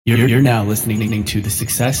You're now listening to the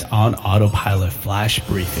Success on Autopilot Flash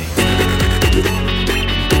Briefing.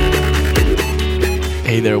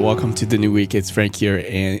 Hey there, welcome to the new week. It's Frank here,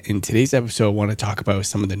 and in today's episode, I want to talk about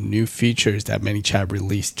some of the new features that ManyChat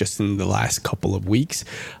released just in the last couple of weeks.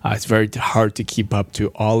 It's very hard to keep up to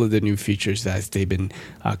all of the new features as they've been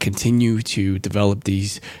continue to develop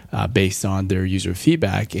these based on their user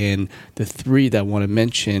feedback. And the three that I want to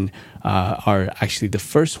mention are actually, the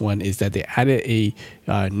first one is that they added a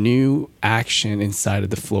new action inside of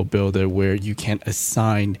the Flow Builder where you can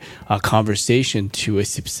assign a conversation to a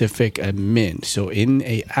specific admin. So in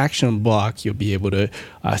a action block, you'll be able to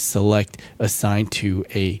select assign to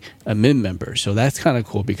a admin member. So that's kind of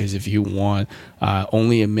cool, because if you want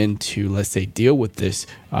only admin to, let's say, deal with this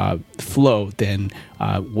flow, then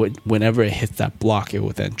whenever it hits that block, it will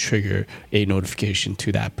then trigger a notification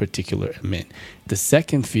to that particular admin. The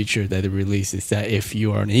second feature that it released is that if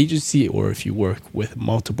you are an agency or if you work with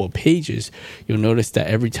multiple pages, you'll notice that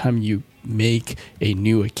every time you make a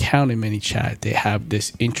new account in ManyChat, they have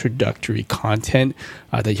this introductory content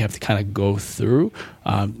that you have to kind of go through.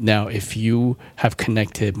 Now, if you have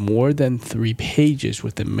connected more than 3 pages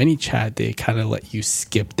within ManyChat, they kind of let you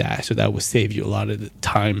skip that. So that will save you a lot of the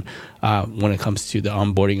time when it comes to the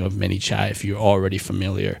onboarding of ManyChat if you're already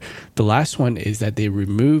familiar. The last one is that they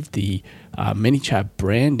removed the ManyChat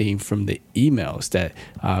branding from the emails that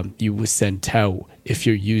you would send out if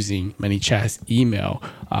you're using ManyChat's email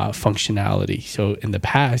functionality. So in the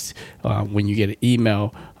past, when you get an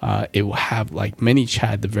email, it will have like ManyChat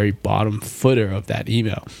at the very bottom footer of that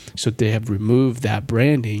email. So they have removed that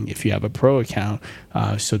branding if you have a pro account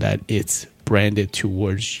so that it's branded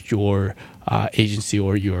towards your agency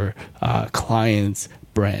or your client's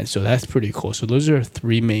brand. So that's pretty cool. So those are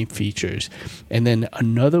 3 main features. And then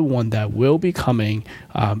another one that will be coming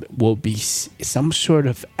will be some sort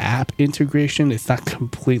of app integration. It's not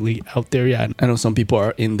completely out there yet. I know some people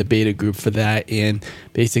are in the beta group for that, and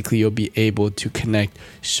basically you'll be able to connect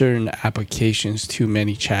certain applications to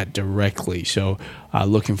ManyChat directly. So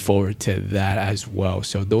looking forward to that as well.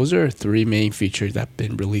 So those are 3 main features that have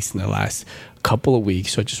been released in the last couple of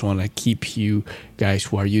weeks. So I just want to keep you guys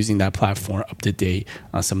who are using that platform up to date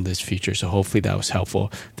on some of these features. So hopefully that was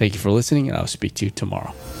helpful. Thank you for listening, and I'll speak to you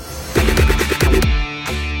tomorrow.